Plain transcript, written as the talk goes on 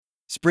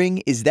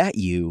Spring, is that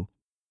you?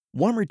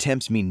 Warmer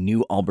temps mean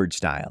new Allbirds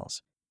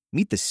styles.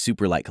 Meet the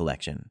Superlight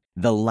Collection,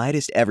 the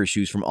lightest ever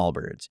shoes from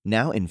Allbirds,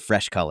 now in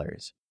fresh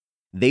colors.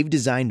 They've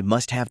designed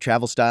must-have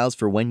travel styles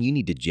for when you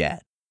need to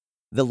jet.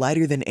 The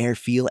lighter-than-air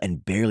feel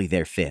and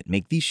barely-there fit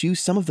make these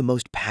shoes some of the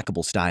most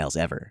packable styles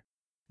ever.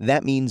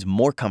 That means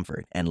more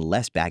comfort and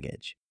less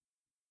baggage.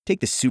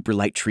 Take the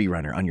Superlight Tree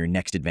Runner on your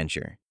next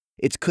adventure.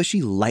 Its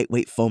cushy,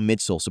 lightweight foam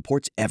midsole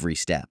supports every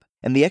step,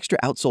 and the extra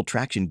outsole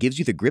traction gives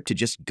you the grip to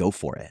just go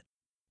for it.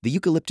 The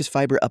eucalyptus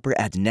fiber upper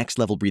adds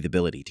next-level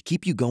breathability to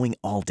keep you going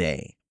all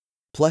day.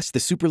 Plus, the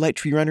Superlight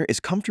Tree Runner is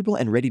comfortable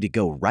and ready to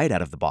go right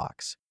out of the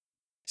box.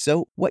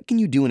 So, what can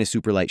you do in a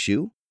Superlight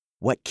shoe?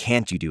 What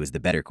can't you do is the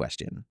better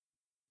question.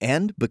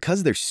 And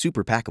because they're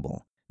super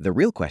packable, the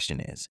real question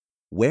is,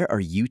 where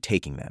are you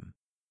taking them?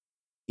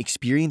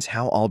 Experience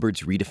how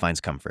Allbirds redefines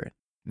comfort.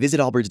 Visit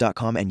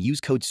allbirds.com and use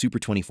code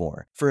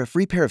SUPER24 for a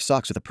free pair of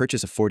socks with a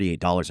purchase of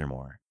 $48 or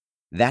more.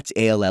 That's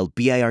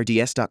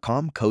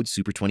ALLBIRDS.com, code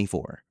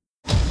SUPER24.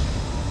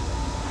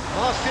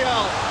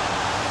 Martial,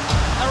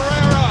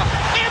 Herrera,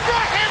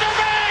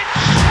 Ibrahimovic!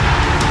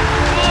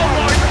 Oh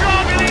my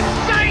God, an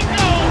insane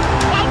goal!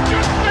 I've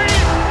just seen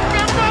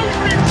the most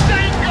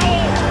insane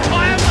goal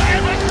I have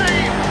ever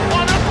seen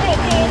on a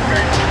football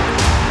pitch.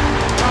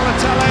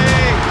 Balotelli,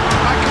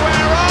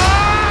 Aguero!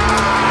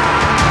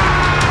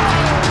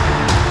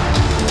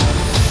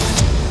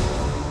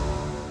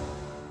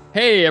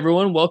 Hey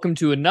everyone, welcome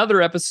to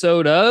another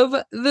episode of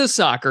The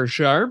Soccer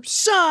Sharps.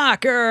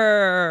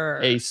 Soccer!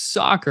 A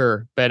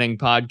soccer betting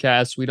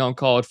podcast. We don't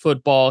call it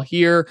football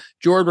here.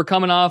 Jord, we're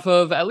coming off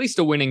of at least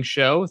a winning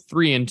show,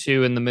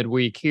 3-2 in the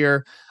midweek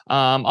here.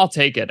 I'll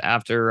take it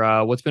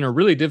after what's been a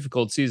really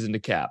difficult season to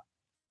cap.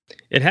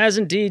 It has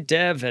indeed,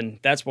 Dev, and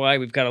that's why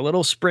we've got a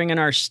little spring in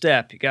our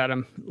step. You got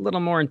a little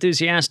more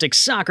enthusiastic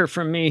soccer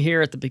from me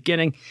here at the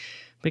beginning,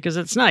 because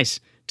it's nice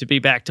to be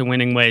back to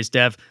winning ways,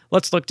 Dev.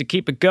 Let's look to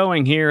keep it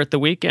going here at the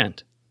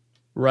weekend.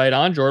 Right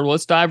on, Jordan.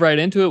 Let's dive right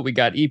into it. We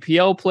got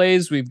EPL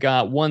plays. We've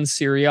got one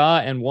Serie A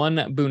and one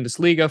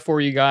Bundesliga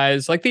for you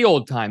guys. Like the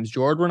old times,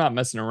 Jordan. We're not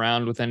messing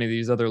around with any of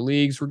these other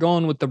leagues. We're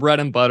going with the bread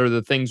and butter,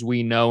 the things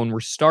we know, and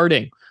we're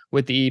starting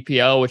with the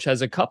EPL, which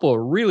has a couple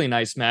of really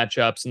nice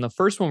matchups. And the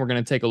first one we're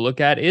going to take a look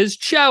at is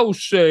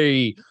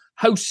Chelsea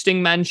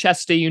hosting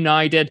Manchester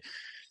United.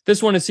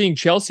 This one is seeing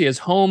Chelsea as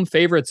home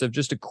favorites of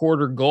just a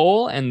quarter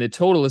goal, and the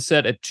total is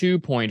set at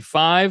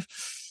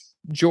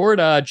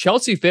 2.5.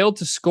 Chelsea failed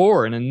to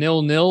score in a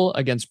 0-0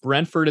 against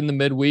Brentford in the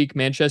midweek.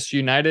 Manchester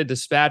United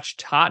dispatched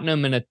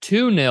Tottenham in a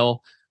 2-0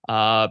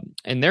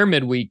 in their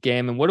midweek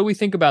game. And what do we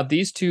think about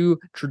these two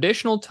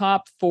traditional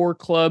top four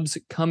clubs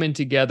coming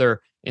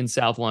together in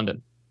South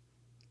London?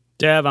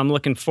 Dev, I'm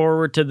looking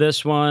forward to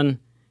this one.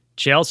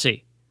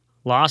 Chelsea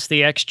lost the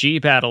XG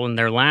battle in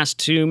their last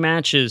two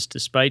matches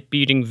despite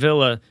beating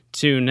Villa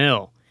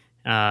 2-0.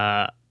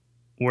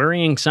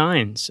 Worrying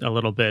signs a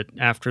little bit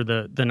after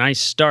the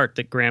nice start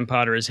that Graham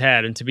Potter has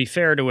had. And to be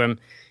fair to him,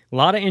 a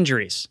lot of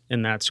injuries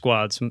in that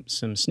squad.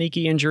 Some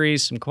sneaky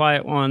injuries, some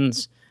quiet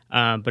ones,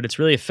 but it's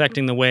really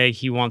affecting the way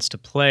he wants to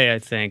play, I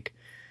think.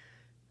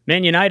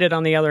 Man United,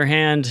 on the other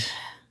hand,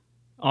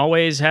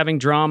 always having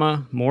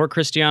drama, more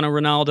Cristiano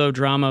Ronaldo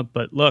drama.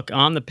 But look,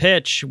 on the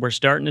pitch, we're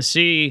starting to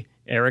see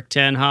Erik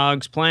ten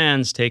Hag's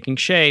plans taking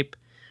shape.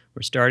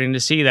 We're starting to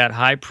see that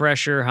high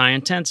pressure, high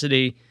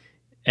intensity.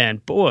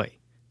 And boy,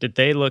 did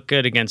they look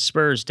good against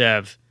Spurs,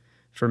 Dev.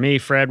 For me,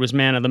 Fred was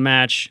man of the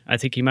match. I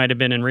think he might have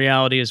been in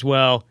reality as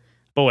well.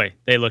 Boy,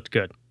 they looked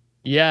good.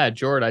 Yeah,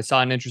 Jordan, I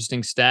saw an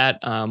interesting stat.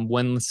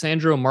 When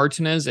Lisandro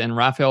Martinez and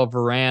Rafael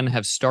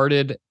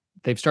Varane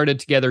they've started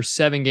together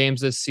 7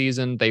 games this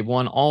season. They've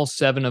won all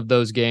 7 of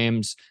those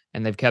games,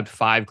 and they've kept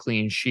 5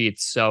 clean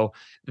sheets. So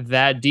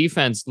that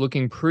defense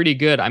looking pretty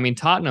good. I mean,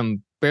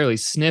 Tottenham barely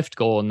sniffed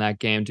goal in that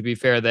game. To be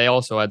fair, they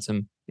also had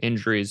some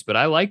injuries, but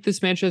I like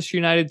this Manchester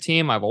United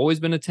team. I've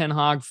always been a Ten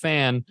Hag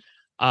fan.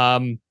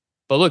 But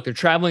look, they're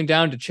traveling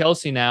down to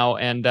Chelsea now,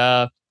 and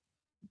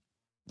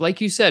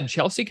like you said,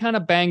 Chelsea kind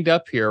of banged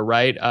up here,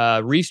 right?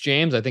 Reece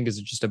James, I think,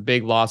 is just a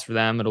big loss for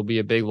them. It'll be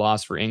a big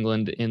loss for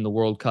England in the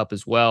World Cup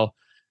as well.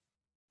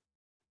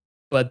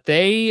 But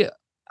I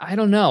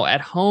don't know,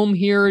 at home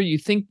here, you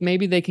think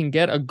maybe they can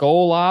get a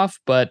goal off,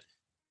 but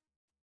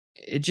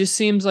it just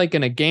seems like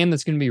in a game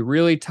that's going to be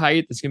really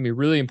tight, that's going to be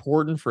really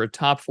important for a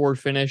top 4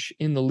 finish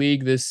in the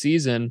league this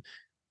season,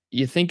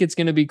 you think it's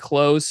going to be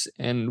close.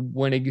 And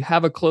when you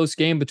have a close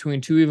game between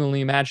two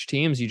evenly matched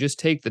teams, you just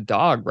take the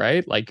dog,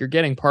 right? Like you're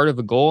getting part of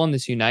a goal on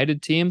this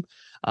United team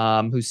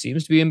who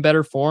seems to be in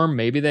better form.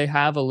 Maybe they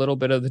have a little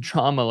bit of the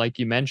drama, like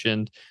you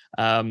mentioned.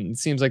 It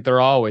seems like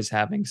they're always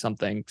having some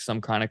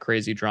kind of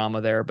crazy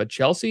drama there. But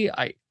Chelsea,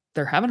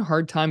 they're having a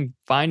hard time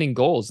finding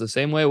goals the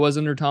same way it was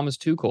under Thomas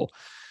Tuchel.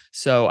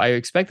 So I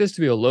expect this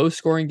to be a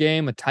low-scoring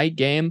game, a tight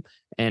game,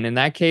 and in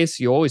that case,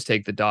 you always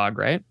take the dog,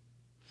 right?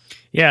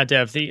 Yeah,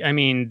 Dev. The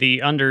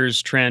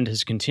unders trend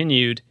has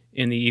continued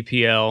in the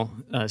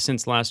EPL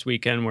since last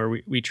weekend, where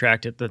we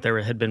tracked it that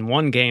there had been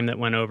one game that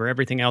went over,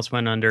 everything else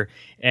went under,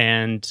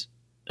 and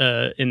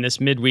in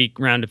this midweek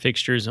round of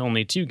fixtures,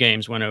 only 2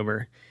 games went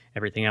over.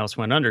 everything else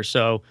went under.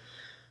 So,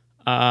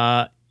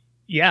 yeah,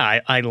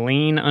 I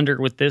lean under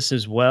with this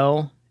as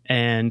well.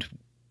 And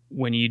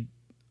when you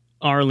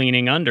are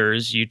leaning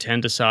unders, you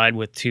tend to side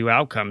with two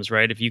outcomes,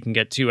 right? If you can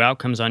get two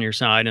outcomes on your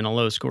side in a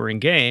low scoring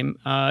game,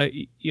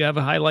 you have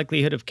a high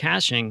likelihood of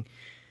cashing.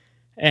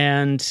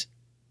 And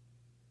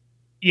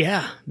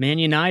yeah, Man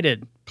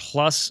United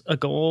plus a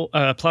goal,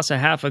 plus a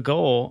half a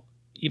goal,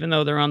 even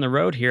though they're on the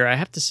road here, I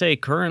have to say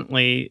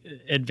currently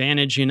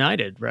advantage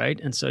United, right?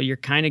 And so you're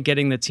kind of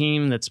getting the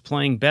team that's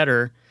playing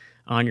better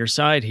on your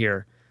side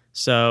here.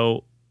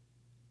 So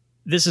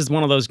this is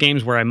one of those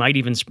games where I might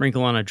even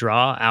sprinkle on a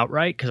draw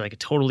outright because I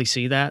could totally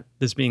see that,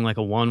 this being like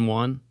a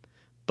 1-1.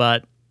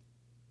 But,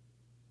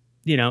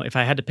 you know, if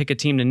I had to pick a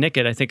team to nick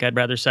it, I think I'd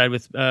rather side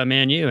with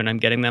Man U, and I'm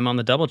getting them on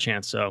the double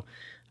chance. So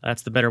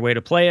that's the better way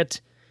to play it.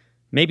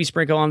 Maybe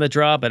sprinkle on the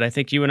draw, but I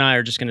think you and I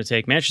are just going to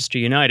take Manchester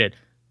United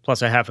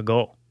plus a half a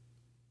goal.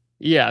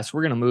 Yeah, so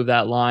we're going to move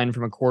that line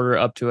from a quarter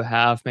up to a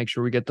half, make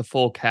sure we get the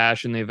full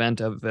cash in the event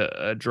of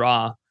a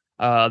draw.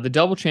 The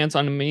double chance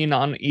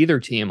on either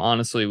team,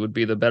 honestly, would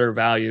be the better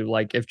value.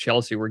 Like if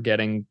Chelsea were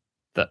getting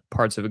the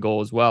parts of a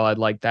goal as well, I'd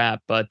like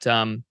that. But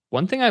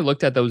one thing I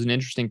looked at that was an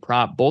interesting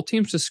prop: both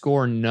teams to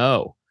score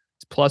no.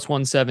 It's plus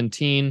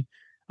 117.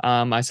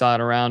 I saw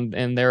it around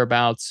and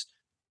thereabouts.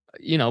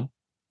 You know,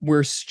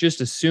 we're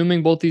just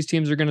assuming both these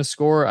teams are going to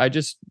score. I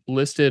just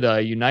listed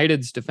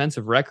United's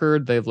defensive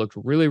record. They've looked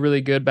really,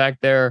 really good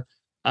back there.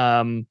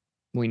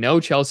 We know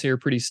Chelsea are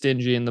pretty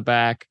stingy in the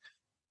back.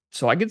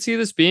 So I could see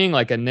this being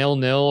like a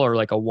 0-0 or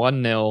like a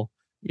 1-0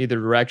 either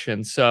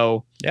direction.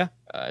 So yeah,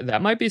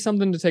 that might be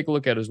something to take a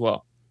look at as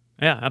well.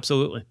 Yeah,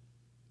 absolutely.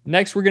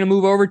 Next, we're going to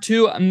move over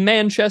to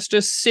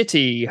Manchester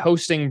City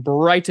hosting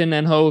Brighton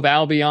and Hove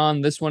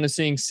Albion. This one is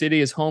seeing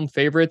City as home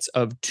favorites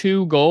of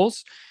 2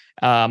 goals,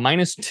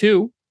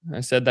 -2.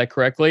 I said that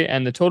correctly.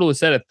 And the total is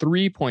set at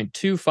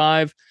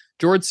 3.25.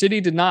 George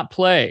City did not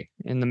play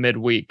in the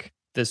midweek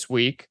this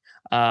week.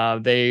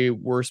 They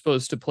were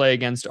supposed to play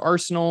against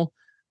Arsenal,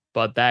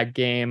 but that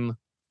game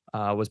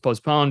was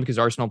postponed because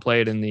Arsenal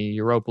played in the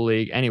Europa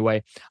League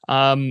anyway.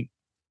 But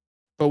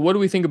what do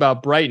we think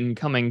about Brighton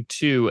coming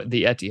to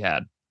the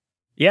Etihad?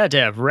 Yeah,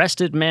 Dev,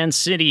 rested Man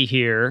City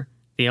here,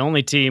 the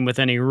only team with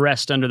any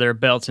rest under their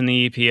belts in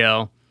the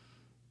EPL,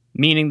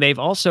 meaning they've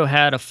also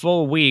had a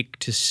full week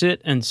to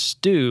sit and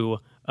stew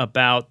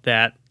about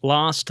that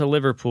loss to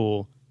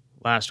Liverpool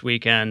last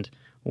weekend,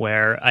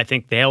 where I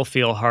think they'll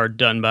feel hard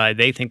done by.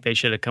 They think they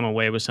should have come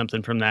away with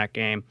something from that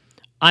game.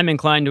 I'm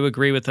inclined to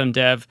agree with them,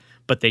 Dev,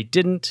 but they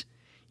didn't.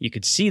 You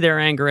could see their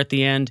anger at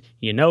the end.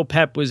 You know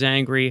Pep was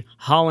angry.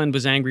 Haaland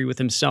was angry with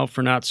himself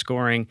for not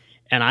scoring.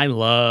 And I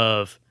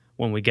love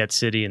when we get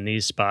City in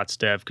these spots,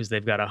 Dev, because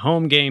they've got a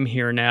home game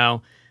here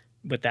now.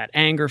 With that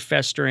anger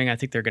festering, I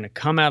think they're going to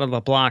come out of the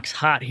blocks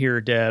hot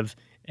here, Dev,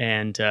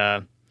 and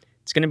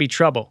it's going to be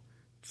trouble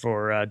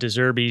for De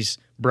Zerbi's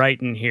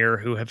Brighton here,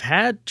 who have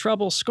had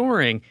trouble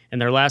scoring in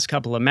their last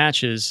couple of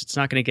matches. It's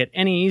not going to get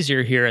any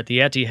easier here at the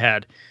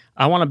Etihad.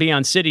 I want to be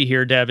on City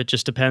here, Dev. It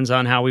just depends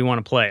on how we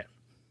want to play it.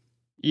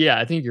 Yeah,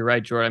 I think you're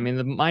right, Jordan. I mean,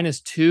 the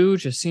 -2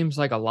 just seems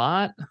like a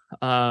lot.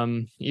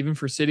 Even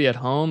for City at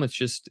home, it's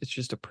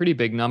just a pretty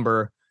big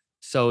number.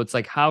 So it's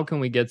like, how can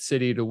we get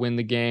City to win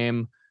the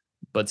game,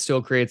 but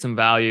still create some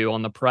value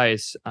on the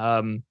price?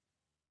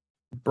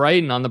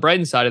 Brighton, on the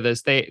Brighton side of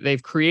this,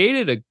 they've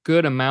created a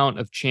good amount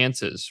of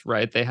chances,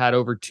 right? They had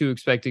over 2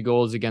 expected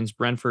goals against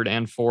Brentford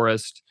and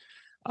Forest,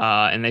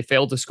 and they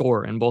failed to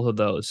score in both of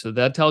those. So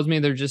that tells me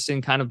they're just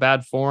in kind of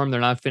bad form.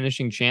 They're not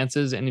finishing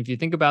chances. And if you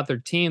think about their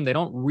team, they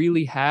don't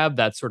really have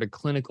that sort of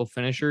clinical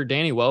finisher.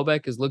 Danny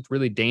Welbeck has looked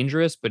really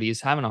dangerous, but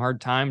he's having a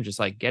hard time just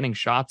like getting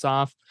shots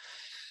off.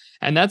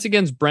 And that's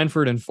against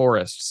Brentford and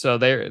Forest. So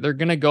they're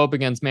going to go up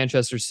against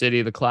Manchester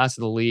City, the class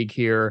of the league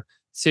here.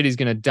 City's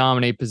going to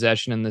dominate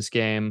possession in this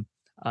game.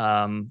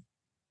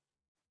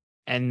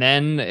 And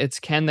then it's,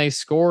 can they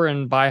score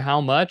and by how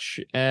much?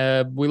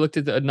 We looked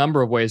at a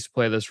number of ways to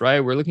play this,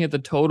 right? We're looking at the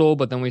total,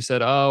 but then we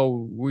said,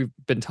 oh, we've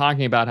been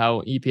talking about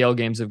how EPL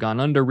games have gone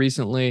under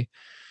recently,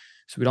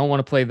 so we don't want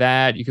to play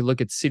that. You could look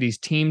at City's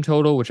team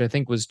total, which I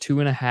think was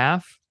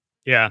 2.5.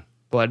 Yeah.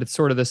 But it's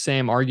sort of the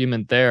same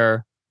argument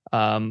there.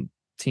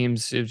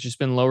 Teams have just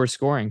been lower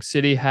scoring.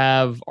 City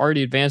have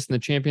already advanced in the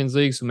Champions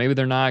League, so maybe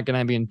they're not going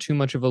to be in too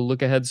much of a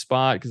look-ahead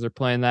spot because they're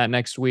playing that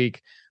next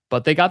week.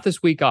 But they got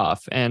this week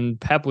off, and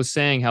Pep was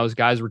saying how his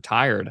guys were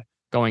tired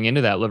going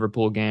into that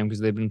Liverpool game because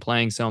they've been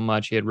playing so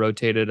much. He had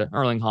rotated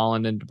Erling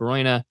Haaland and De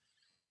Bruyne,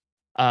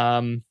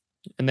 and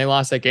they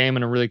lost that game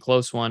in a really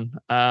close one.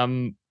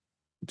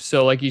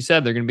 So like you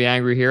said, they're going to be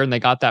angry here, and they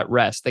got that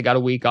rest. They got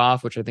a week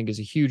off, which I think is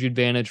a huge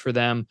advantage for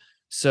them.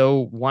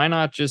 So why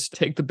not just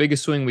take the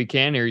biggest swing we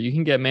can here? You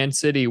can get Man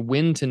City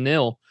win to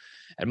nil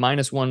at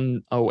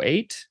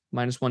 -108,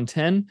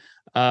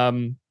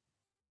 -110.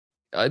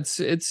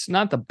 It's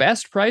not the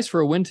best price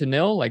for a win to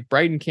nil. Like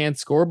Brighton can't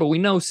score, but we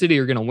know City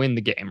are going to win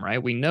the game,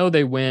 right? We know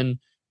they win.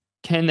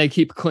 Can they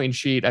keep a clean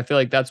sheet? I feel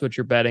like that's what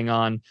you're betting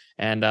on.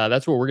 And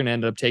that's what we're going to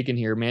end up taking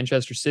here.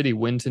 Manchester City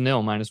win to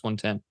nil,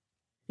 -110.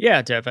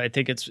 Yeah, Dev, I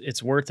think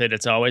it's worth it.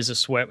 It's always a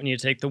sweat when you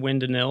take the win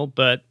to nil,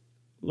 but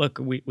look,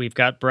 we've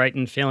got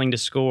Brighton failing to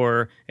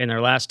score in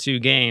their last two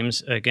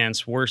games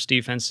against worse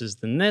defenses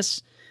than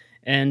this.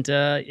 And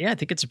yeah, I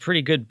think it's a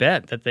pretty good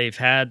bet that they've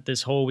had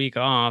this whole week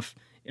off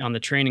on the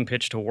training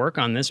pitch to work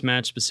on this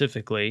match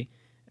specifically.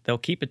 They'll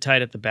keep it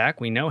tight at the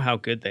back. We know how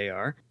good they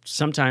are.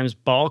 Sometimes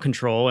ball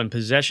control and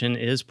possession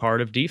is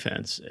part of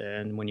defense.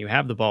 And when you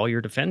have the ball,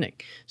 you're defending.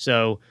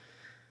 So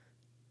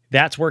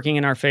that's working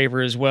in our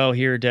favor as well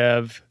here,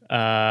 Dev.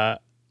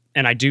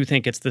 And I do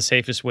think it's the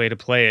safest way to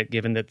play it,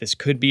 given that this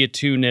could be a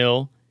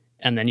 2-0,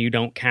 and then you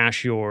don't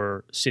cash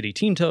your City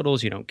team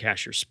totals, you don't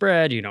cash your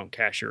spread, you don't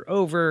cash your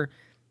over.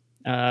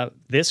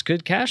 This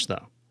could cash,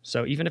 though.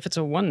 So even if it's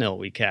a 1-0,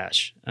 we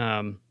cash.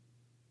 I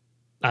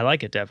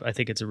like it, Dev. I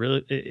think it's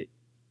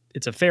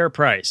it's a fair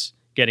price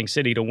getting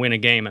City to win a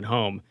game at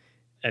home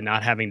and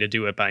not having to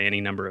do it by any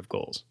number of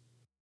goals.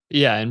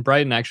 Yeah, and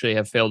Brighton actually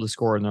have failed to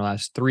score in their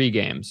last 3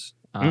 games.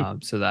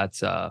 So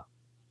that's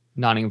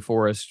Nottingham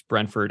Forest,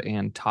 Brentford,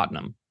 and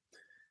Tottenham.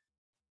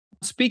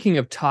 Speaking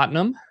of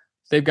Tottenham,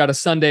 they've got a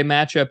Sunday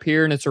matchup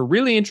here, and it's a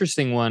really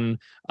interesting one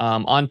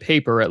on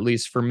paper, at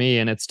least for me.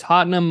 And it's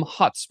Tottenham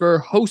Hotspur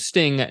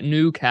hosting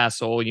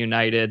Newcastle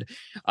United.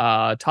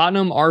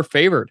 Tottenham are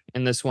favored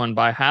in this one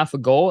by half a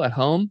goal at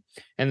home,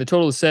 and the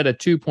total is set at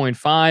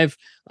 2.5.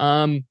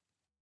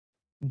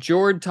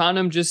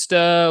 Tottenham just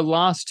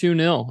lost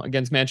 2-0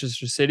 against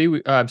Manchester City.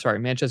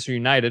 Manchester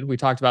United. We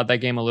talked about that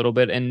game a little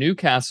bit. And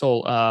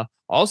Newcastle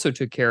also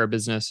took care of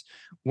business,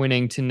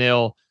 winning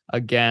 2-0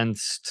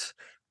 against,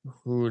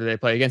 who do they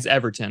play? Against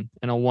Everton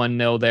in a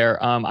 1-0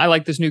 there. I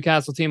like this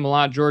Newcastle team a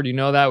lot, Jordan. You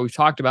know that. We've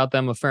talked about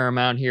them a fair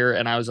amount here.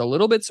 And I was a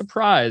little bit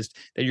surprised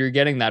that you're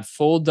getting that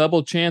full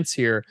double chance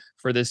here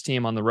for this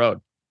team on the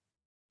road.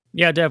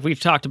 Yeah, Dev, we've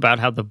talked about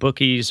how the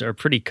bookies are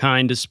pretty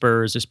kind to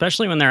Spurs,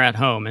 especially when they're at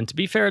home. And to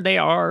be fair, they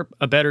are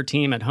a better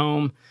team at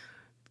home.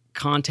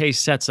 Conte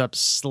sets up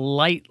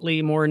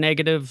slightly more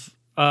negative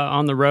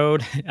on the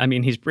road. I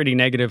mean, he's pretty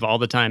negative all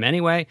the time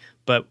anyway,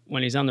 but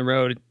when he's on the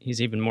road,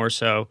 he's even more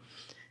so.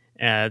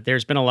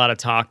 There's been a lot of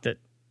talk that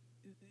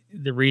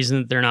the reason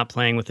that they're not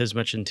playing with as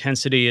much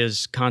intensity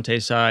as Conte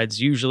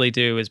sides usually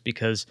do is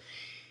because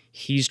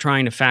he's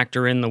trying to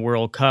factor in the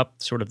World Cup,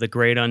 sort of the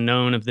great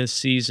unknown of this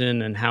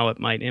season and how it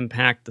might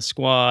impact the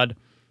squad.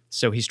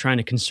 So he's trying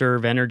to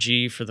conserve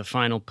energy for the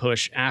final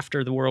push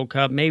after the World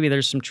Cup. Maybe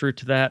there's some truth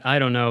to that. I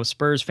don't know.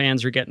 Spurs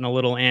fans are getting a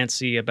little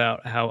antsy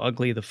about how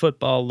ugly the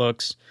football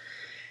looks.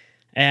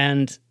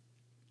 And,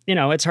 you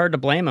know, it's hard to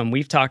blame them.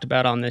 We've talked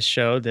about on this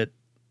show that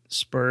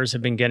Spurs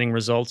have been getting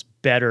results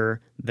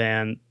better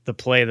than the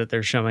play that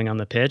they're showing on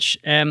the pitch.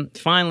 And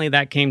finally,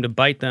 that came to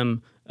bite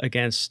them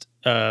against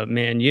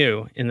Man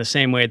U in the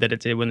same way that it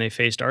did when they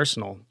faced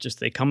Arsenal. Just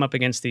they come up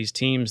against these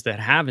teams that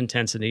have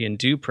intensity and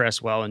do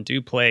press well and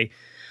do play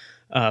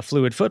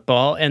fluid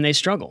football, and they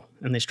struggle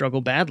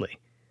badly.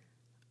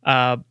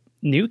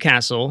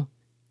 Newcastle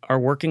are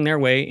working their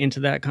way into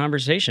that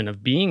conversation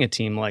of being a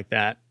team like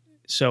that.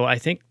 So I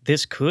think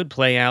this could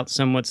play out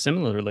somewhat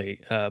similarly.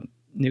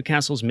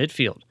 Newcastle's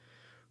midfield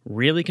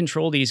really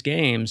control these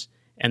games,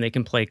 and they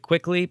can play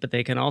quickly, but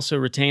they can also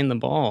retain the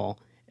ball.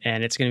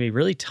 And it's going to be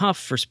really tough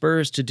for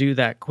Spurs to do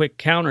that quick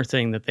counter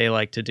thing that they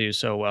like to do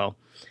so well,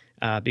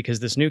 because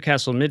this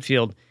Newcastle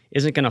midfield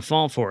isn't going to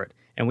fall for it.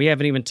 And we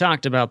haven't even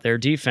talked about their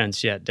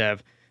defense yet,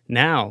 Dev.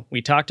 Now,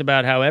 we talked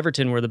about how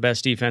Everton were the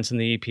best defense in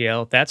the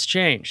EPL. That's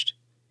changed.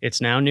 It's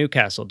now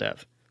Newcastle,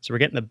 Dev. So we're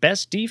getting the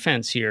best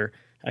defense here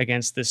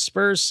against this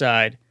Spurs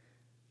side,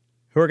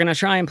 who are going to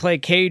try and play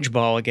cage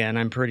ball again,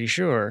 I'm pretty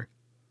sure.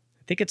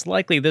 I think it's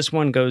likely this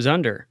one goes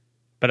under.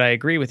 But I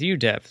agree with you,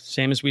 Dev.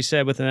 Same as we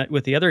said with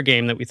the other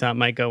game that we thought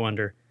might go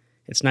under.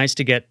 It's nice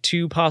to get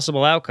 2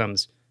 possible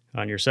outcomes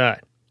on your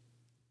side.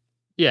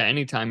 Yeah,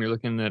 anytime you're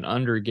looking at an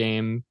under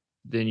game,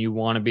 then you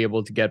want to be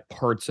able to get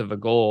parts of a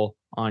goal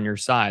on your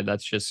side.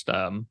 That's just,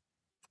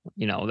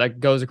 that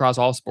goes across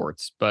all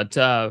sports. But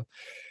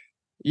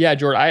yeah,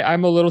 Jordan,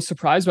 I'm a little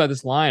surprised by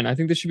this line. I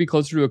think this should be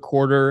closer to a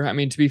quarter. I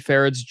mean, to be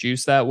fair, it's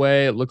juiced that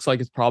way. It looks like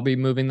it's probably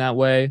moving that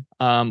way.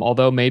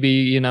 Although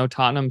maybe,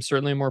 Tottenham's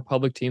certainly a more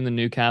public team than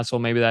Newcastle.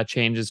 Maybe that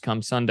changes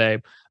come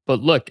Sunday.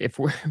 But look, if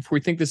we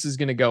think this is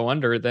going to go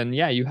under, then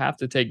yeah, you have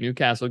to take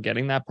Newcastle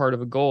getting that part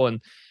of a goal. And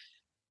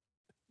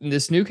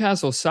this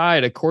Newcastle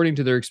side, according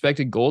to their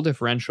expected goal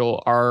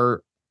differential,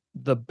 are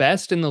the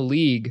best in the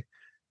league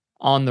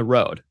on the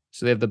road.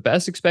 So they have the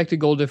best expected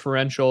goal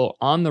differential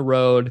on the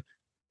road,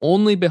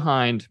 only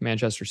behind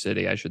Manchester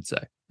City, I should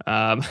say.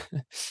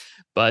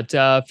 But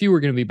few are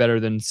going to be better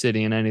than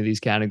City in any of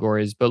these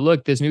categories. But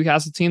look, this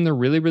Newcastle team, they're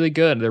really, really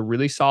good. They're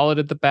really solid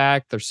at the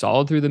back. They're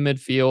solid through the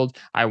midfield.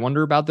 I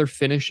wonder about their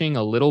finishing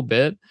a little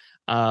bit.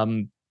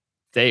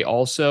 They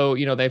also,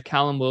 they have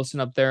Callum Wilson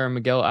up there and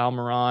Miguel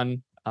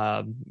Almiron.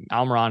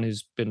 Almiron,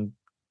 who's been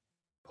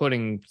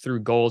putting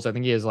through goals. I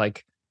think he has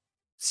like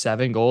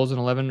 7 goals in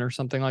 11 or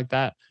something like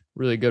that.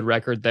 Really good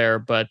record there.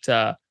 But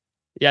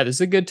yeah, this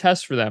is a good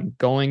test for them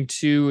going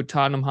to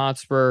Tottenham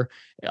Hotspur.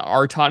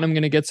 Are Tottenham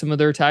going to get some of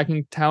their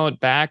attacking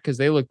talent back? Because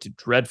they looked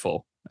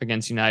dreadful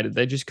against United.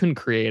 They just couldn't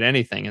create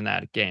anything in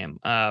that game.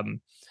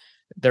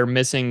 They're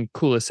missing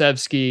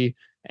Kulusevski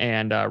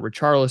and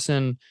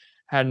Richarlison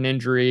had an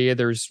injury.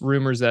 There's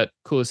rumors that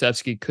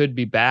Kulusevski could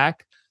be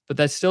back, but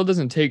that still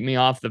doesn't take me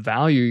off the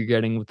value you're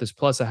getting with this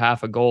plus a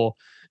half a goal.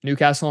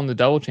 Newcastle on the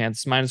double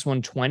chance, minus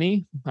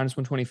 120, minus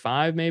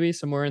 125, maybe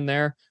somewhere in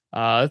there.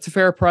 That's a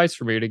fair price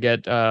for me to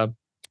get a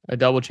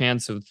double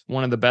chance of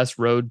one of the best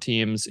road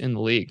teams in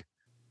the league.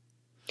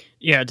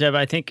 Yeah, Dev,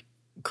 I think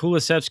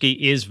Kulusevski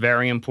is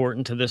very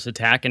important to this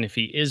attack, and if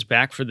he is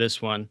back for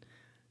this one,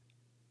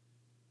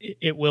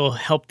 it will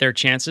help their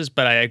chances,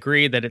 but I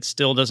agree that it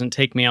still doesn't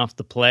take me off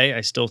the play.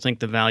 I still think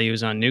the value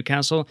is on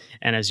Newcastle,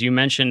 and as you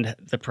mentioned,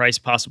 the price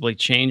possibly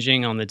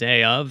changing on the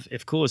day of.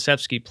 If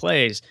Kulusevski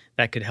plays,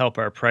 that could help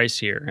our price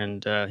here,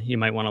 and you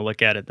might want to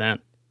look at it then.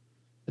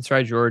 That's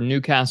right, Jordan.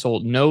 Newcastle,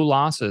 no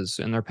losses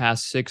in their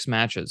past 6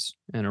 matches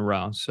in a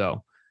row,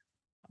 so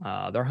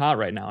they're hot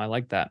right now. I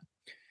like that.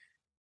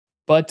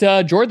 But,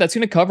 Jordan, that's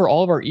going to cover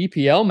all of our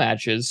EPL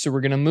matches, so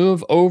we're going to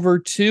move over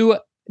to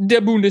the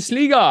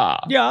Bundesliga.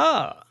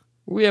 Yeah.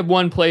 We have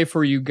one play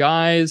for you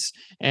guys,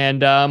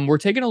 and we're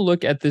taking a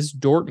look at this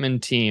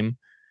Dortmund team.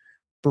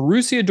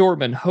 Borussia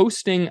Dortmund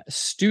hosting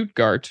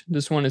Stuttgart.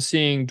 This one is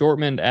seeing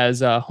Dortmund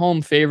as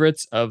home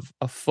favorites of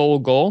a full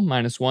goal,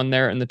 -1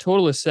 there, and the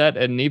total is set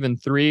at an even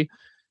 3.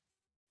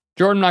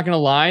 Jordan, I'm not going to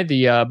lie,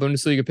 the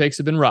Bundesliga picks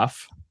have been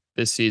rough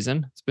this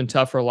season. It's been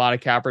tough for a lot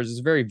of cappers. It's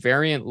a very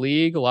variant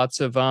league, lots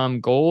of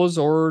goals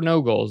or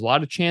no goals. A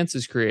lot of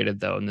chances created,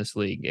 though, in this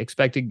league.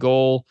 Expected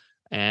goal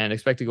and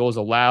expected goals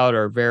allowed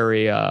are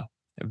very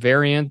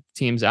variant.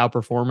 Teams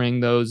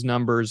outperforming those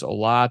numbers a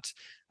lot.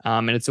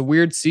 And it's a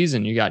weird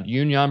season. You got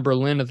Union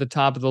Berlin at the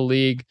top of the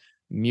league,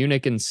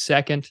 Munich in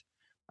second.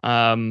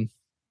 But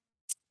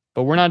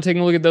we're not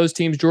taking a look at those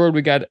teams, Jordan.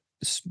 We got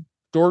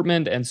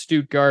Dortmund and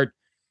Stuttgart.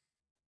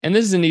 And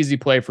this is an easy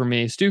play for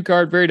me.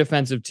 Stuttgart, very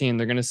defensive team.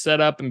 They're going to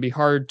set up and be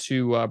hard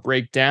to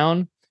break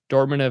down.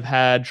 Dortmund have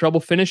had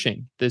trouble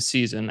finishing this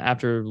season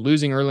after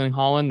losing Erling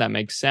Haaland. That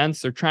makes sense.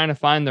 They're trying to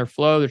find their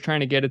flow. They're trying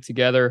to get it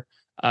together.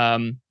 So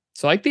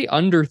I like the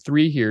under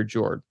 3 here,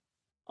 Jordan.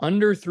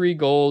 Under 3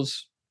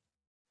 goals.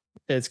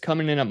 It's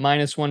coming in at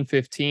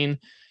 -115.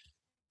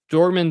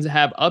 Dortmund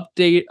have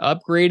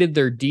upgraded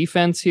their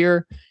defense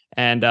here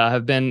and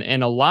have been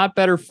in a lot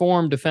better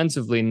form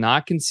defensively,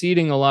 not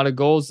conceding a lot of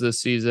goals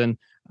this season.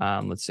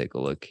 Let's take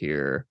a look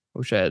here. I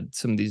wish I had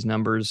some of these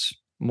numbers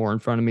more in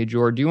front of me,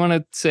 George. Do you want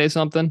to say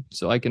something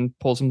so I can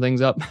pull some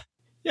things up?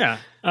 Yeah.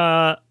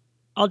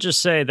 I'll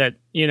just say that,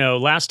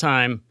 last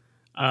time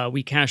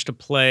we cashed a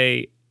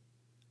play,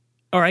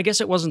 or I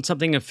guess it wasn't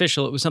something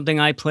official. It was something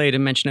I played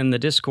and mentioned in the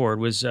Discord,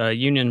 was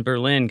Union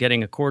Berlin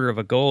getting a quarter of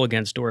a goal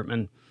against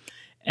Dortmund.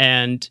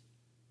 And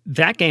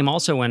that game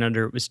also went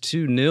under. It was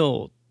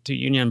 2-0 to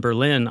Union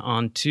Berlin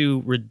on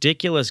 2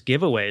 ridiculous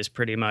giveaways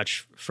pretty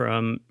much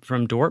from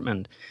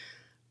Dortmund.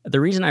 The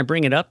reason I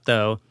bring it up,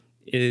 though,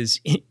 is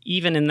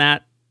even in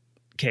that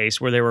case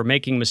where they were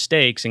making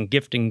mistakes and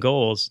gifting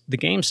goals, the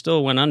game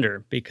still went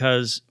under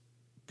because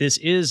this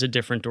is a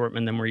different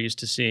Dortmund than we're used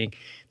to seeing.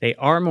 They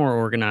are more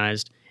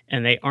organized,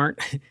 and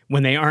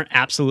when they aren't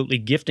absolutely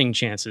gifting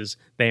chances,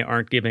 they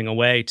aren't giving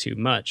away too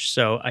much.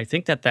 So I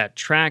think that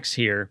tracks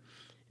here,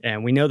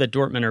 and we know that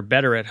Dortmund are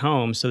better at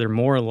home, so they're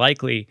more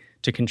likely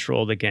to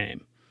control the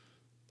game.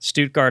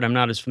 Stuttgart, I'm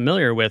not as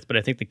familiar with, but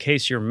I think the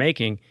case you're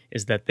making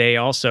is that they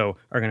also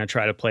are going to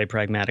try to play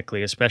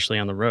pragmatically, especially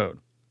on the road.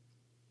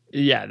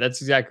 Yeah, that's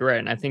exactly right.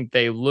 And I think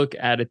they look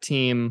at a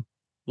team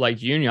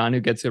like Union who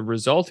gets a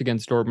result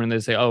against Dortmund and they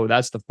say, oh,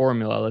 that's the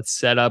formula. Let's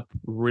set up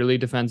really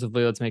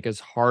defensively. Let's make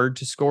us hard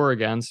to score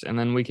against. And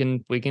then we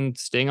can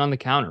sting on the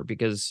counter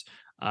because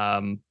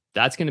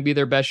that's going to be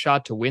their best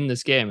shot to win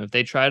this game. If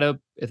they try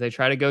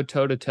to go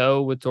toe to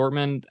toe with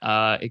Dortmund,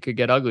 it could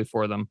get ugly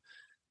for them.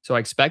 So I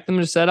expect them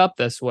to set up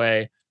this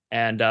way.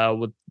 And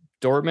with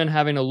Dortmund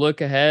having a look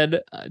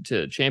ahead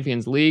to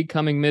Champions League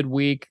coming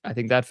midweek, I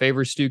think that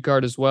favors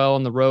Stuttgart as well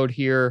on the road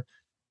here.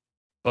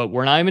 But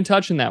we're not even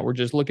touching that. We're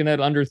just looking at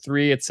under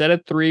 3. It's set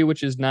at 3,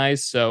 which is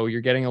nice. So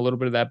you're getting a little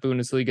bit of that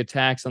Bundesliga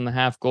tax on the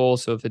half goal.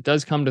 So if it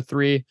does come to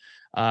 3,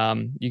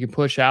 you can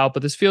push out.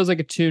 But this feels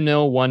like a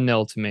 2-0,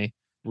 1-0 to me.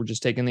 We're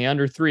just taking the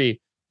under 3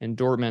 in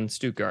Dortmund,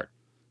 Stuttgart.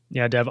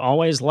 Yeah, Dev,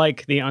 always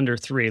like the under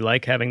 3,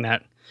 like having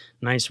that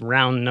nice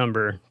round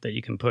number that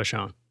you can push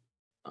on.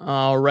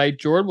 All right,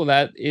 Jordan. Well,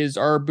 that is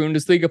our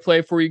Bundesliga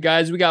play for you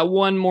guys. We got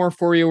one more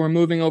for you. We're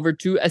moving over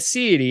to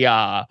Serie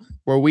A,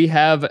 where we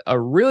have a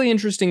really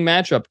interesting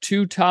matchup.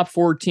 2 top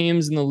 4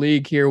 teams in the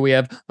league here. We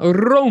have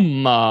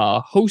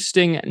Roma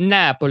hosting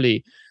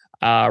Napoli.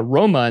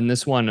 Roma in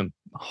this one,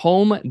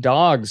 home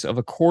dogs of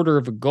a quarter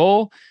of a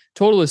goal.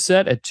 Total is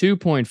set at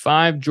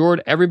 2.5.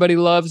 Jordan, everybody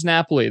loves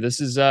Napoli.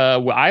 This is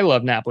I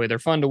love Napoli. They're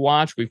fun to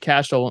watch. We've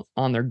cashed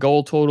on their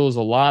goal totals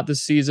a lot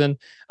this season.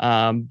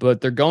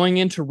 But they're going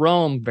into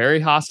Rome,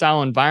 very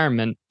hostile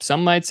environment.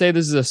 Some might say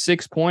this is a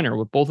 6-pointer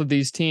with both of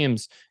these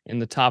teams in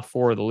the top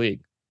 4 of the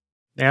league.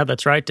 Yeah,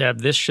 that's right, Deb.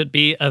 This should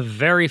be a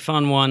very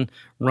fun one.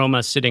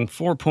 Roma sitting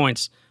 4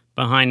 points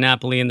behind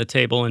Napoli in the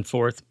table in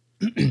 4th.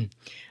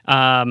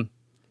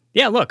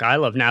 Yeah, look, I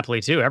love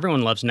Napoli too.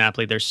 Everyone loves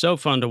Napoli. They're so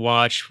fun to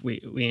watch.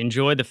 We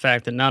enjoy the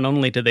fact that not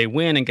only do they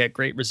win and get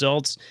great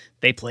results,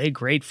 they play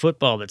great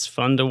football that's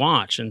fun to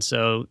watch. And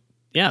so,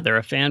 yeah, they're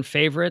a fan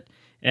favorite.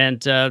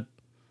 And,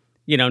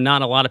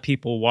 not a lot of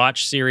people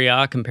watch Serie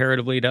A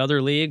comparatively to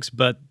other leagues,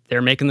 but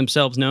they're making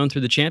themselves known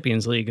through the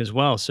Champions League as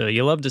well. So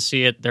you love to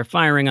see it. They're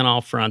firing on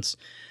all fronts.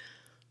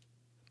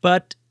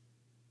 But,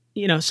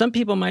 some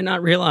people might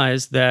not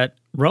realize that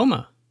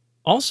Roma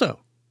also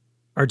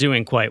are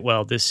doing quite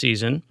well this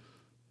season.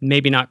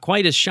 Maybe not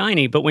quite as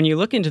shiny, but when you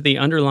look into the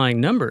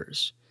underlying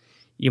numbers,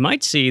 you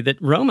might see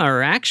that Roma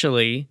are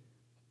actually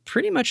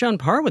pretty much on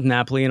par with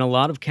Napoli in a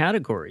lot of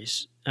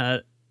categories.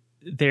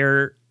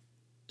 They're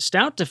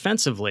stout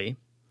defensively,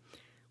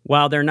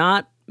 while they're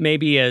not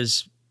maybe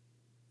as,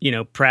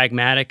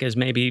 pragmatic as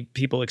maybe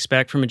people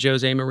expect from a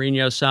Jose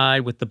Mourinho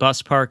side with the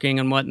bus parking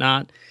and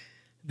whatnot.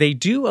 They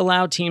do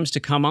allow teams to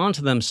come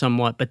onto them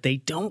somewhat, but they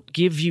don't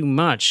give you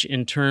much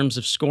in terms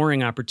of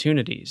scoring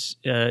opportunities.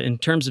 In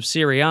terms of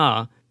Serie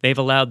A, they've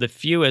allowed the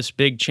fewest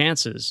big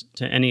chances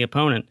to any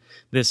opponent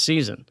this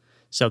season.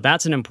 So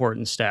that's an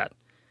important stat.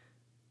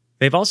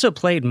 They've also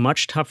played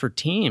much tougher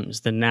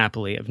teams than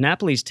Napoli. Of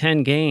Napoli's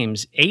 10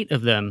 games, 8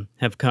 of them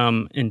have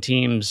come in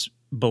teams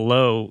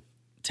below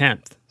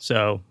 10th,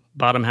 so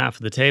bottom half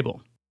of the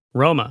table.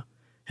 Roma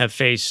have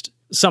faced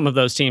some of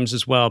those teams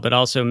as well, but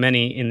also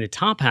many in the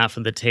top half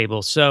of the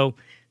table. So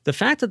the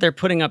fact that they're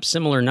putting up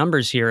similar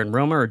numbers here and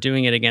Roma are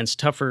doing it against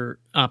tougher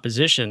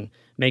opposition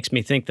makes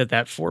me think that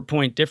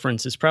 4-point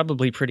difference is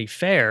probably pretty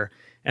fair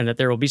and that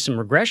there will be some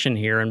regression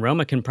here, and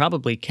Roma can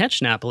probably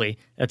catch Napoli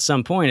at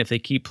some point if they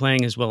keep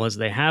playing as well as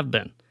they have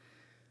been.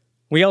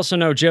 We also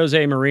know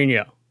Jose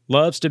Mourinho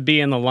loves to be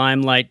in the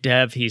limelight,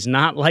 Dev. He's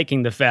not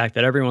liking the fact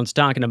that everyone's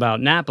talking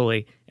about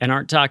Napoli and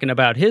aren't talking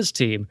about his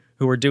team,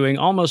 who are doing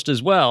almost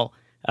as well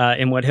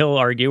in what he'll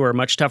argue are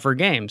much tougher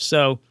games.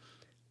 So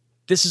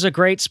this is a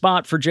great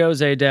spot for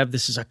Jose, Dev.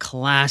 This is a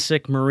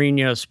classic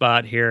Mourinho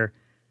spot here.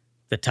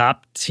 The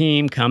top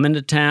team coming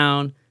to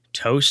town,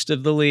 toast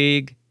of the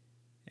league,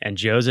 and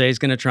Jose's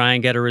going to try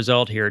and get a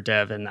result here,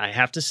 Dev. And I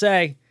have to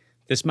say,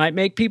 this might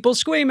make people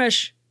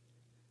squeamish,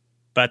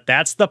 but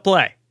that's the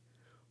play.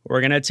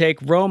 We're going to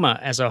take Roma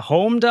as a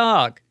home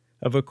dog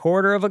of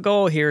 1/4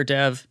 goal here,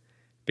 Dev,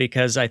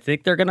 because I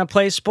think they're going to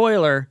play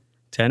spoiler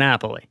to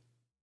Napoli.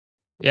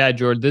 Yeah,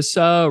 George, this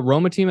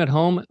Roma team at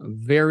home,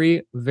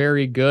 very,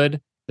 very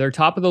good. They're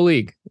top of the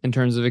league in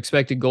terms of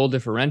expected goal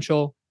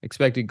differential,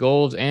 expected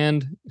goals,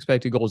 and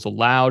expected goals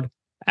allowed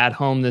at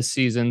home this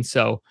season.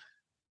 So,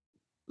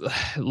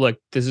 look,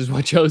 this is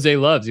what Jose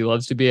loves. He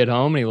loves to be at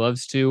home, and he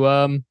loves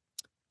to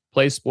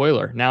play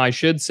spoiler. Now, I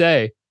should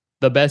say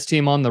the best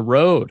team on the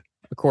road,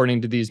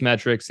 according to these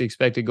metrics, the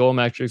expected goal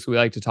metrics we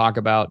like to talk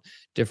about,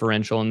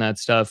 differential and that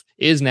stuff,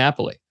 is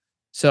Napoli.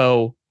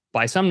 So,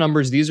 by some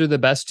numbers, these are the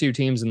best 2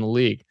 teams in the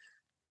league.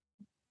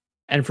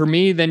 And for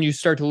me, then you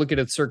start to look at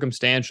it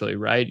circumstantially,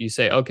 right? You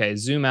say, okay,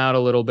 zoom out a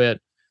little bit.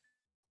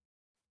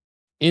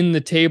 In the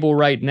table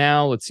right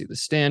now, let's see the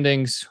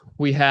standings.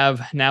 We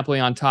have Napoli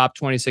on top,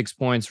 26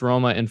 points,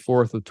 Roma in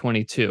 4th with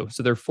 22.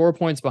 So they're 4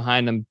 points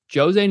behind them.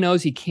 Jose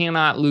knows he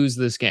cannot lose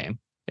this game.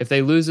 If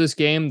they lose this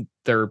game,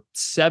 they're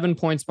 7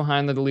 points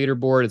behind the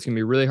leaderboard. It's going to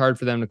be really hard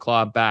for them to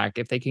claw back.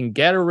 If they can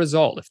get a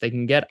result, if they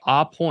can get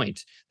a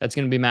point, that's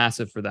going to be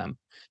massive for them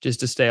just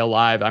to stay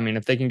alive. I mean,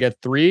 if they can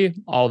get 3,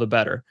 all the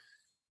better.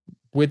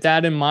 With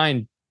that in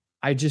mind,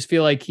 I just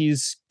feel like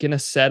he's going to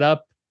set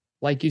up,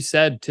 like you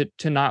said,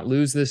 to not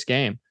lose this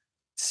game.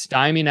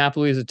 Stymie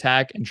Napoli's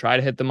attack and try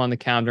to hit them on the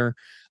counter.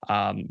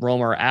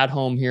 Roma are at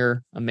home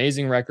here.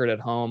 Amazing record at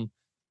home.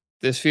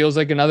 This feels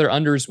like another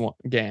unders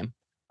game.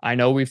 I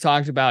know we've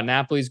talked about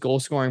Napoli's goal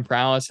scoring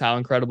prowess, how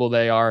incredible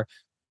they are.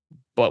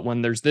 But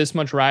when there's this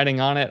much riding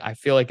on it, I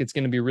feel like it's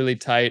going to be really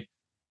tight.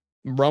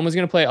 Roma's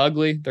going to play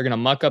ugly. They're going to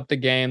muck up the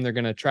game. They're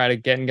going to try to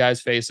get in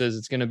guys' faces.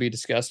 It's going to be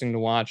disgusting to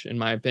watch, in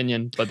my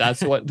opinion, but that's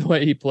the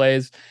way he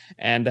plays.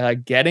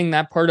 And getting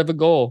that part of a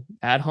goal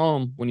at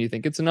home when you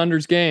think it's an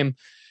unders game,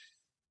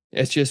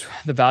 it's just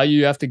the value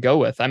you have to go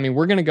with. I mean,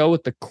 we're going to go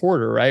with the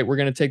quarter, right? We're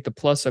going to take the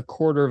plus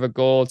 1/4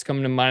 goal. It's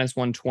coming to minus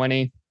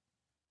 120.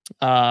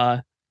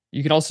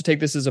 You can also take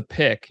this as a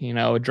pick,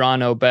 a draw,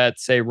 no bet.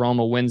 Say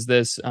Roma wins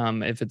this.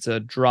 If it's a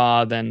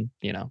draw, then,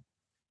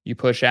 you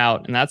push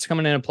out, and that's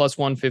coming in at plus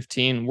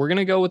 115. We're going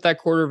to go with that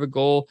 1/4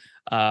 goal.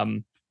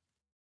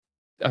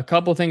 A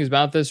couple things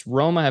about this.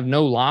 Roma have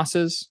no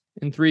losses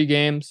in 3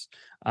 games.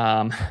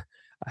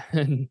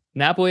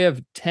 Napoli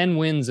have 10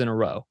 wins in a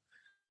row.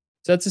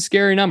 So that's a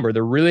scary number.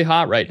 They're really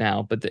hot right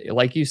now. But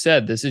like you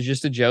said, this is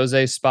just a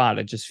Jose spot.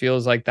 It just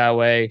feels like that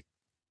way.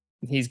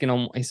 He's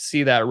going to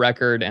see that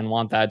record and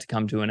want that to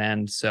come to an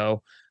end.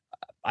 So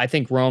I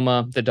think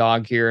Roma, the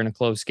dog here in a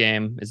close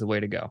game, is the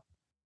way to go.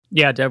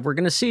 Yeah, Dev, we're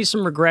going to see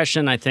some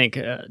regression, I think,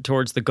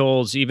 towards the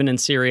goals, even in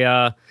Serie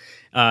A.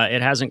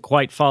 It hasn't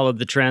quite followed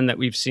the trend that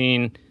we've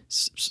seen,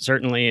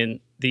 certainly in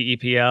the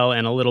EPL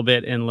and a little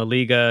bit in La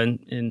Liga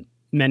in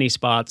many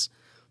spots.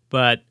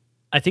 But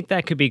I think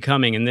that could be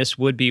coming, and this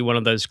would be one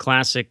of those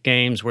classic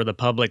games where the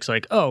public's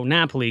like, oh,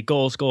 Napoli,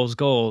 goals, goals,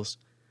 goals.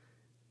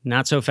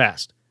 Not so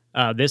fast.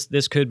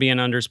 This could be an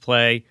unders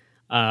play,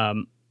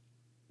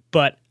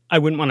 but I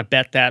wouldn't want to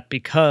bet that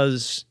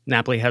because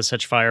Napoli has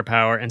such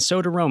firepower, and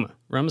so do Roma.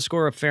 Roma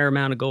score a fair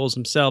amount of goals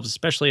themselves,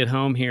 especially at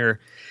home here.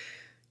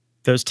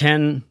 Those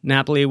 10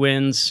 Napoli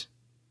wins,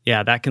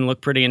 yeah, that can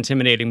look pretty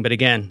intimidating. But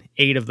again,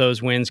 8 of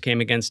those wins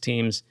came against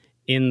teams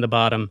in the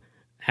bottom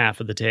half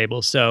of the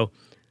table. So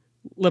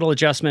little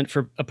adjustment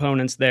for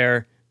opponents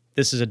there.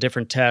 This is a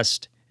different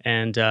test,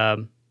 and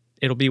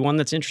it'll be one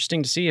that's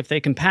interesting to see if they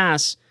can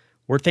pass.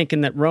 We're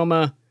thinking that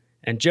Roma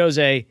and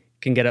Jose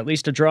can get at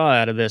least a draw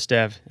out of this,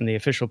 Dev, and the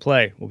official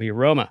play will be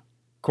Roma,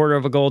 quarter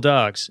of a goal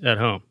dogs at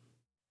home.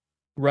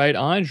 Right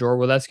on, Jor.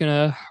 Well, that's going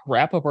to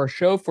wrap up our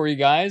show for you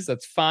guys.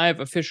 That's 5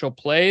 official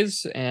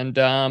plays, and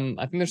I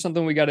think there's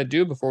something we got to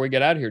do before we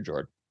get out of here,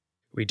 Jord.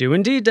 We do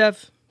indeed,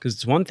 Dev, because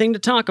it's one thing to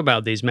talk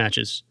about these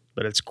matches,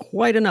 but it's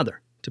quite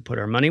another to put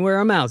our money where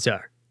our mouths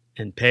are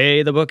and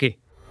pay the bookie.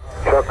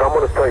 Chuck, I'm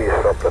going to tell you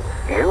something.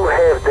 You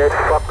have that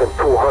fucking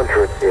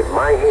 200 in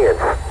my hands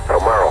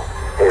tomorrow.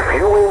 If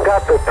you ain't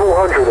got the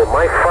 200 in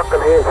my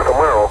fucking hands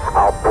tomorrow,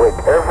 I'll break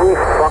every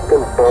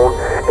fucking bone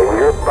in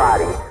your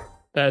body.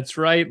 That's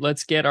right.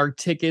 Let's get our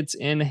tickets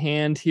in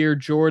hand here,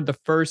 Jord. The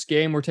first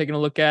game we're taking a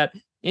look at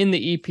in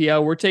the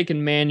EPL, we're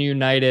taking Man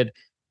United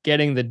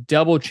getting the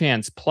double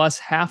chance plus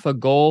half a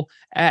goal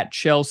at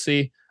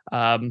Chelsea.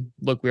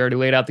 Look, we already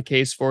laid out the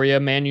case for you.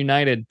 Man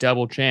United,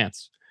 double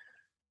chance.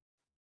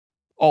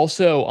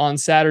 Also on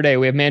Saturday,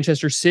 we have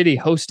Manchester City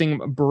hosting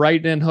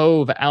Brighton and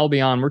Hove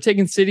Albion. We're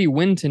taking City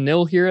win to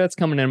nil here. That's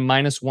coming in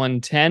minus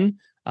 110.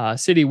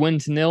 City win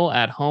to nil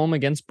at home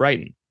against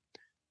Brighton.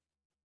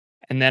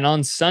 And then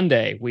on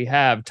Sunday, we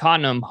have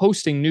Tottenham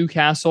hosting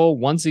Newcastle.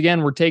 Once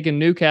again, we're taking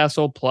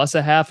Newcastle plus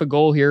a half a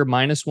goal here,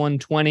 minus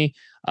 120.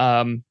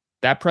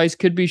 That price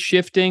could be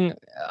shifting.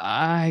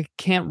 I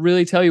can't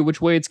really tell you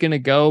which way it's going to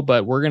go,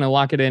 but we're going to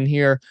lock it in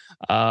here.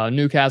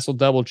 Newcastle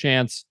double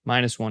chance,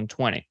 minus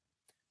 120.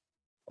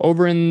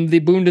 Over in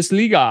the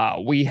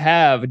Bundesliga, we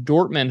have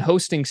Dortmund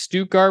hosting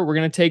Stuttgart. We're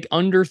going to take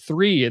under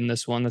 3 in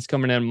this one. That's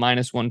coming in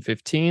minus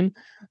 115.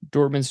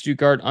 Dortmund,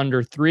 Stuttgart,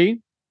 under 3.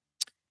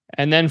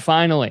 And then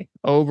finally,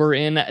 over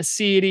in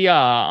Serie A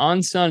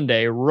on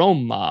Sunday,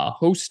 Roma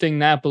hosting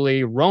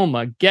Napoli.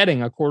 Roma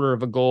getting a quarter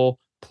of a goal,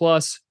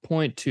 plus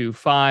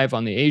 0.25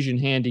 on the Asian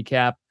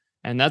handicap.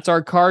 And that's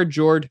our card,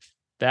 Jord.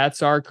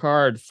 That's our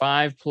card.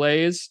 5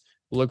 plays.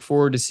 Look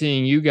forward to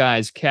seeing you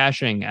guys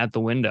cashing at the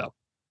window.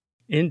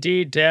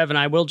 Indeed, Dev, and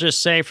I will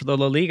just say for the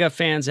La Liga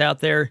fans out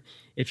there,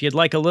 if you'd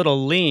like a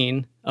little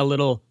lean, a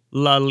little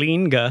La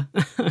Linga,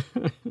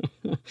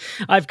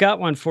 I've got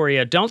one for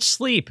you. Don't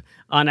sleep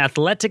on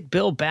Athletic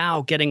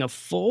Bilbao getting a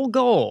full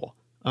goal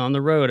on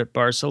the road at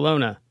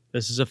Barcelona.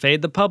 This is a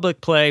fade the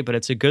public play, but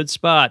it's a good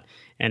spot,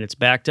 and it's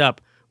backed up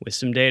with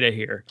some data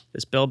here.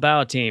 This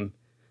Bilbao team,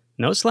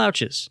 no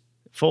slouches.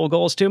 Full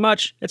goal's too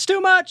much. It's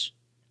too much.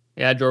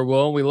 Yeah, George,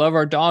 well, we love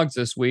our dogs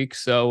this week,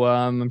 so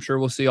I'm sure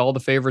we'll see all the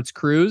favorites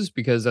cruise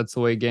because that's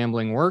the way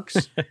gambling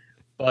works.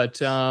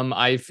 But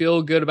I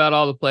feel good about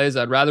all the plays.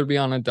 I'd rather be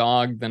on a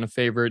dog than a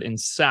favorite in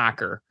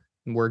soccer,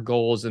 where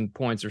goals and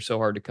points are so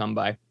hard to come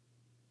by.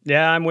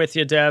 Yeah, I'm with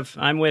you, Dev.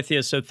 I'm with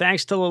you. So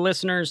thanks to the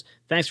listeners.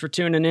 Thanks for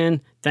tuning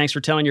in. Thanks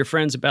for telling your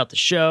friends about the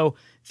show.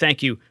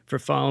 Thank you for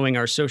following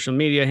our social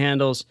media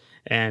handles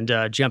and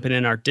jumping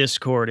in our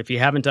Discord. If you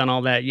haven't done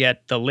all that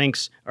yet, the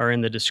links are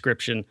in the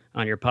description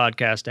on your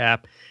podcast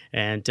app.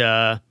 And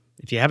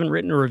if you haven't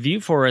written a review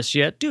for us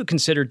yet, do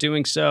consider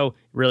doing so. It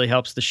really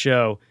helps the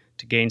show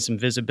to gain some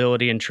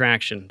visibility and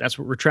traction. That's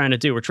what we're trying to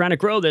do. We're trying to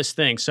grow this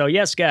thing. So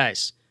yes,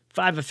 guys,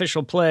 5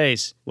 official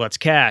plays. Let's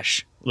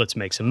cash. Let's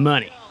make some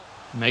money.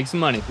 Make some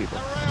money, people.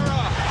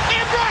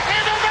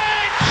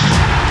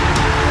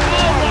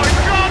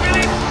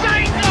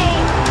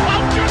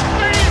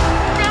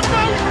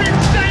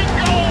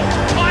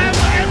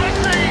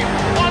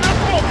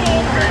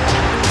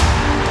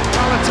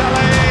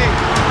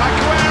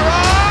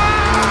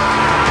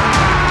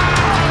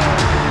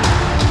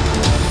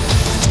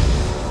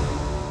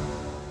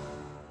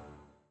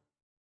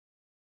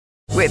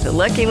 With the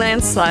Lucky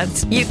Land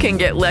Slots, you can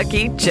get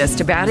lucky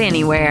just about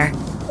anywhere.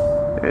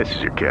 This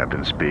is your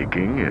captain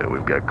speaking.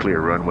 We've got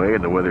clear runway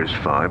and the weather's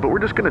fine, but we're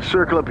just going to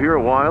circle up here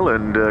a while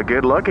and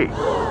get lucky.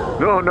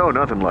 No,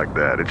 nothing like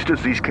that. It's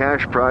just these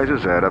cash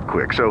prizes add up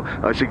quick. So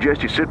I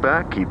suggest you sit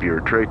back, keep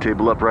your tray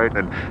table upright,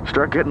 and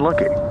start getting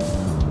lucky.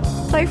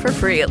 Play for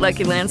free at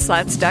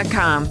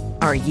LuckyLandSlots.com.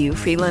 Are you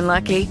feeling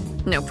lucky?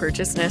 No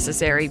purchase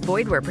necessary.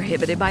 Void where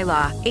prohibited by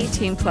law.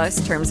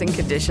 18+ terms and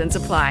conditions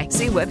apply.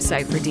 See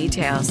website for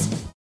details.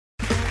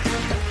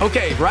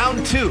 Okay,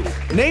 round 2.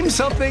 Name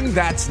something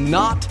that's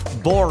not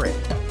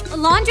boring. A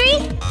laundry?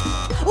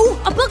 Ooh,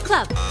 a book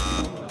club.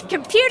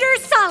 Computer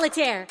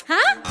solitaire,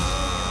 huh?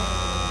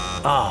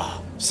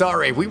 Ah,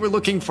 sorry, we were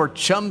looking for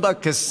Chumba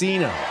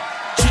Casino.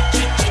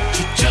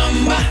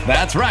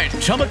 That's right,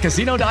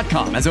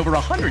 ChumbaCasino.com has over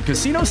 100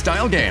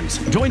 casino-style games.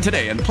 Join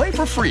today and play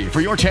for free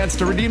for your chance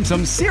to redeem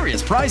some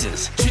serious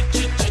prizes.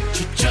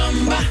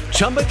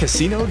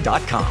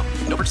 ChumbaCasino.com.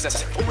 No purchase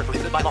necessary. Void where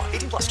prohibited by law.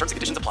 18 plus terms and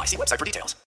conditions apply. See website for details.